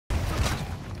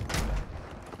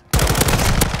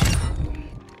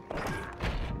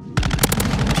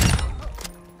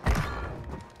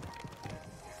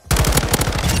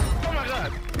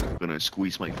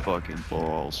squeeze my fucking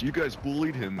balls. You guys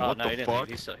bullied him. Oh, What no, the he didn't fuck? leave.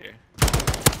 He's still here.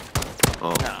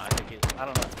 Oh. No, I think he, I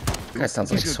don't know. That guy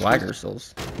sounds like He's gonna Swagger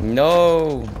Souls.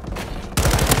 No.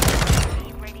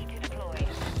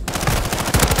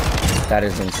 That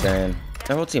is insane.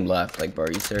 Their whole team left. Like, bro,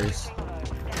 are you serious?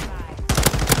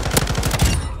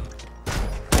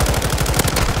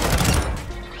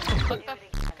 What the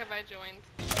fuck have I joined?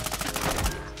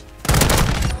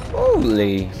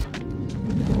 Holy.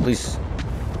 Please.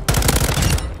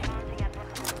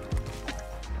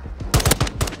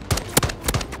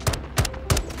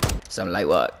 Some light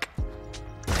work.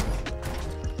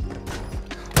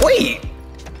 Wait!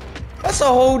 That's a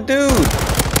whole dude!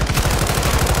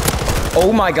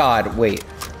 Oh my god, wait.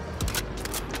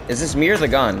 Is this me or the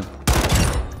gun?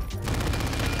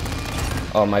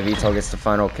 Oh, my VTOL gets the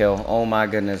final kill. Oh my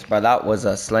goodness, bro, that was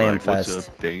a slam fest. What's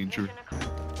up, danger?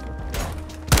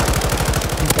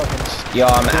 Yo,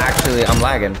 I'm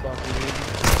lagging.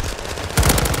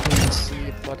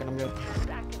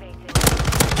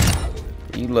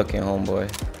 You looking, homeboy?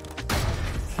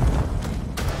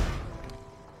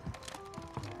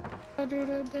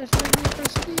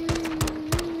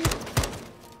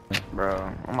 Bro,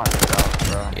 I'm about to get off,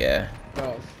 bro. Yeah.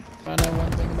 Bro, find out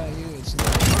one thing about you, it's not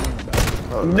about you.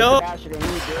 Bro, No! faster than me,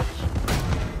 bitch.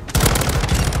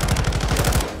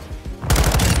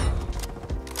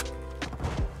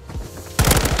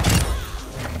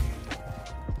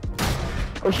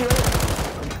 Oh shit!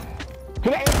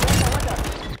 Hey, what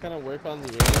the? Kind of work on the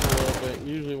aim a little bit.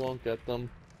 Usually won't get them.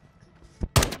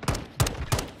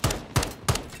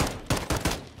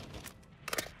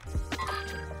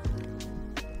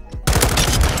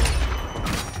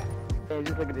 Hey,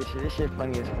 just look at this shit. This shit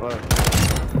funny as fuck.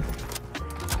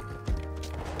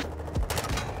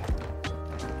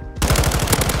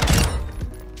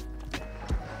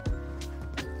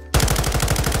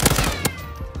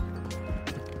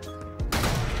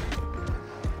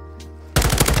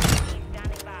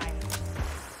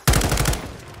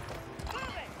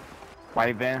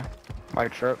 White van,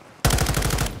 white truck.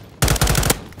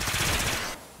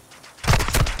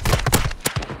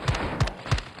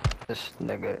 This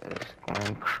nigga is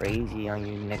going crazy on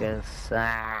you niggas.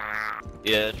 Ah.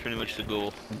 Yeah, that's pretty much the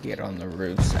goal. Get on the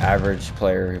roofs. Average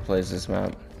player who plays this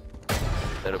map.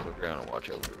 Set up a ground and watch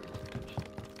over.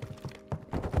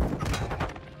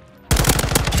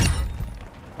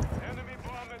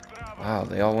 Wow,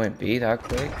 they all went B that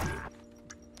quick?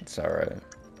 It's alright.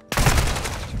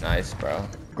 Nice, bro.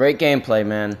 Great gameplay,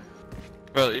 man.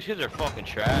 Bro, these kids are fucking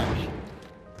trash.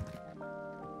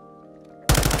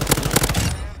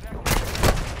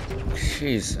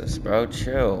 Jesus, bro,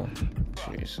 chill.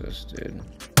 Jesus, dude.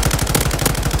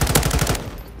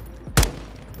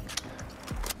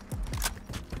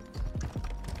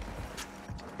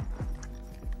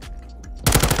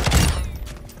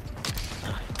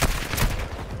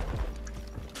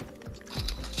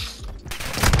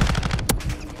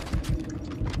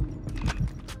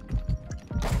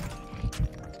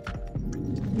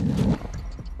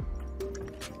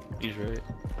 He's right.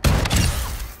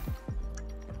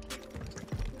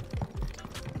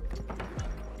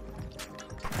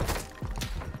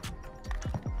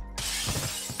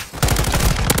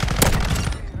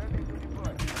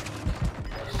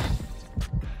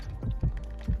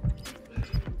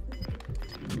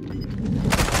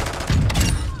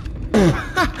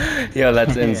 Yo,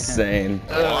 that's insane.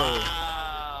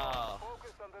 Wow.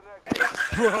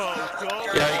 Bro, go.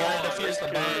 Yeah, you gotta defuse the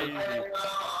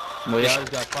bomb. We always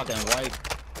got fucking white.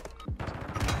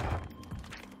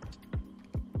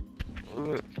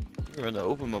 You're in the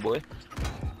open, my boy.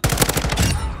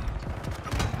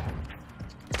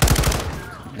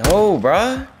 No,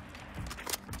 bruh.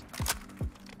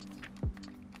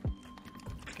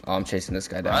 Oh, I'm chasing this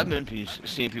guy I've down. been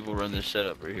seeing people run this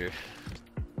setup right here.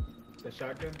 The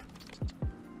shotgun?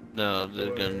 No,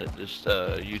 the gun that this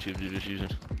YouTube dude is using.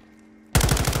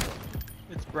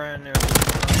 It's brand new.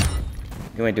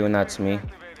 You ain't doing that to me.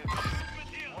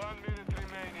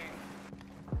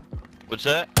 What's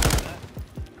that?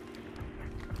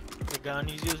 The gun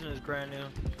he's using is brand new.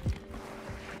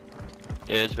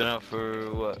 Yeah, it's been out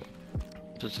for what?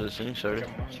 Since this thing started.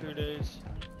 2 days.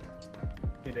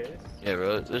 2 days? Yeah,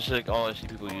 bro. This is like all I see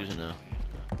people using now.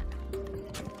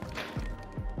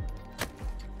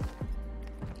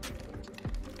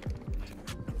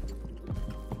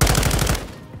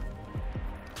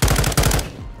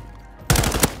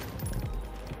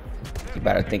 You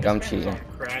better think I'm cheating.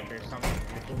 Crack or something.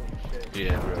 Holy shit.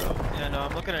 Yeah, bro. Yeah, no,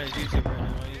 I'm looking at his YouTube right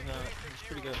now. He's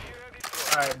pretty good.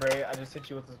 Alright, Bray, I just hit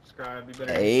you with a subscribe. You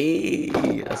better. Hey,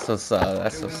 that's what's up.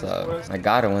 That's what's up. I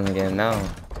gotta win the game now.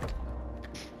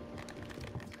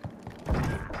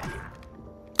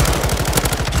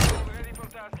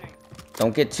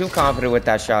 Don't get too confident with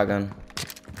that shotgun.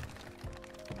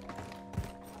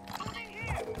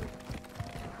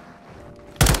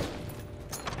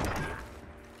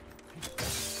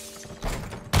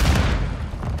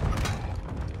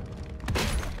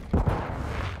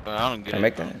 I don't get Can I it.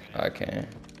 make that? Okay.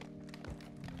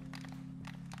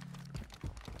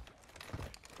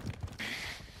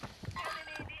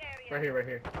 Right here, right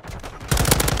here.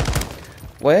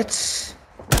 What?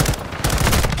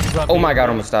 Oh my god,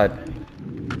 almost died.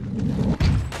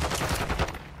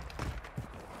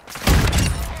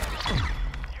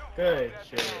 Good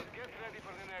shit.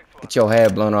 Get your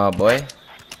head blown off, boy.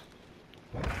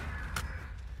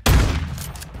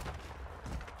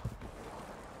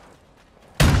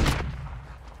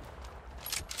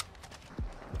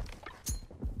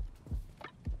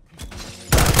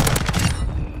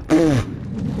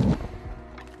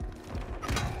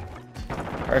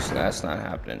 Personally, that's not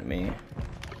happening to me.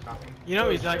 You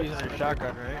know he's not using a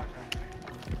shotgun, right?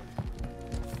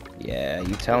 Yeah,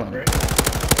 you tell him.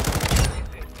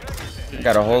 I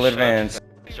got a whole advance.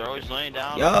 They're always laying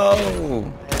down.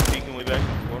 Yo! Peeking way back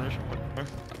in the corners.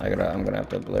 I'm gonna have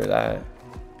to blur that.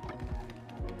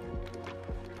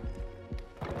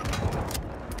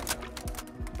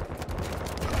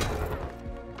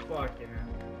 Fucking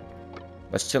hell.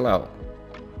 Let's chill out.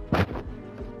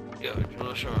 Yo,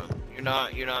 Joe, sure. You're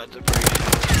not the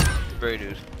Brady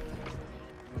dude.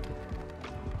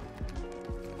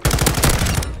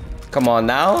 Come on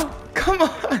now. Come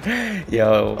on.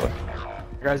 Yo.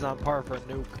 You guys on par for a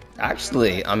nuke.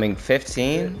 Actually, I mean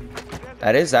 15.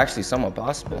 That is actually somewhat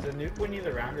possible. Does the nuke win you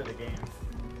the round or the game?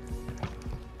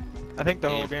 I think the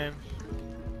whole game.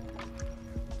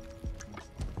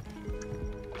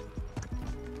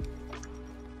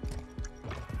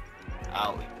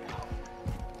 Owie.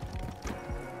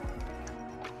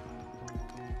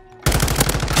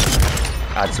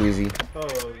 That's easy.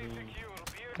 Holy.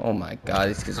 Oh my god,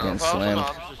 these kids are getting If I was on slammed. the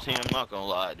opposite team, I'm not gonna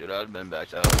lie, dude. I'd have been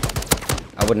backed out.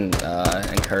 I wouldn't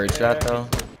encourage that though,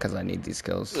 because I need these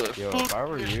kills. Yo, if I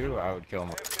were you, I would kill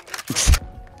him.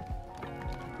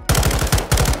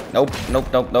 Nope, nope,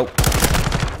 nope, nope.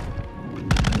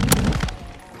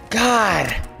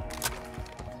 God!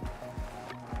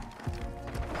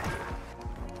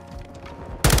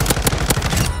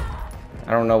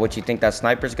 I don't know what you think that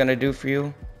sniper's gonna do for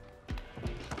you.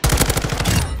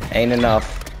 Ain't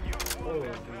enough.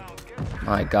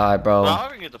 My god, bro. Well, I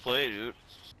didn't get to play, dude.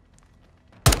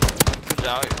 He's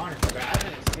out here Honestly, I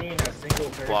haven't seen a single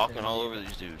person. walking all over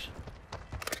these dudes.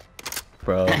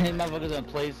 Bro. These motherfuckers on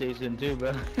PlayStation too,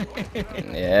 bro.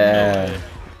 Yeah.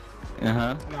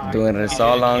 Uh-huh. No, Doing this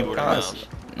all on Keyboard and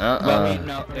console.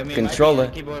 mouse. Controller.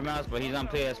 Keyboard mouse, but he's on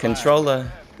PS5.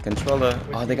 Controller.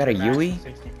 Oh, they got a Yui?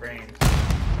 60 frames.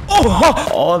 Oh,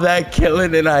 all that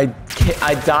killing and I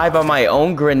die by my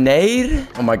own grenade?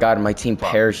 Oh my god, my team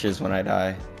perishes when I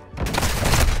die.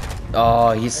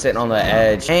 Oh, he's sitting on the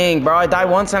edge. Dang, bro, I died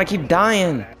once and I keep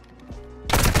dying.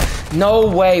 No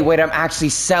way, wait, I'm actually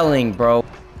selling, bro.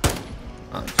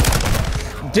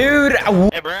 Dude.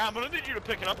 Hey, bro, I'm gonna need you to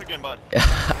pick it up again, bud.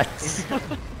 Yeah,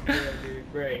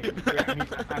 dude, great.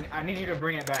 I need you to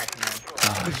bring it back,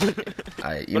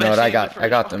 man. You know what, I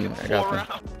got them.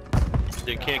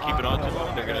 They can't keep it on too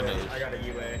long, they're gonna lose. I got a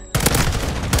UA.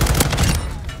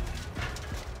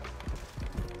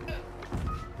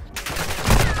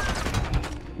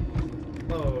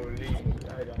 Holy,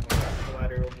 I don't know.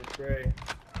 Collateral just gray.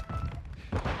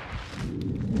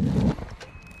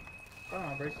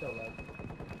 Oh, Bray's still alive.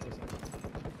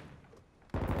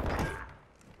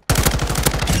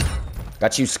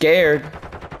 Got you scared.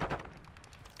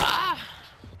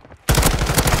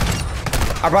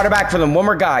 I brought it back for them. One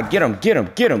more guy. Get him, get him,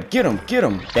 get him, get him, get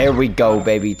him. There we go,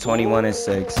 baby. 21 and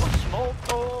 6.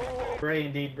 Bray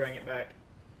indeed bring it back.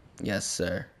 Yes,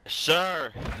 sir.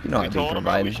 Sir, You know we I've been told him, we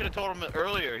providing. should have told him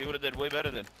earlier. He would have did way better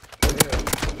than.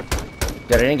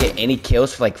 Dude, I didn't get any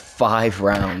kills for like 5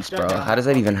 rounds, bro. How does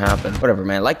that even happen? Whatever,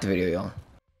 man. Like the video, y'all.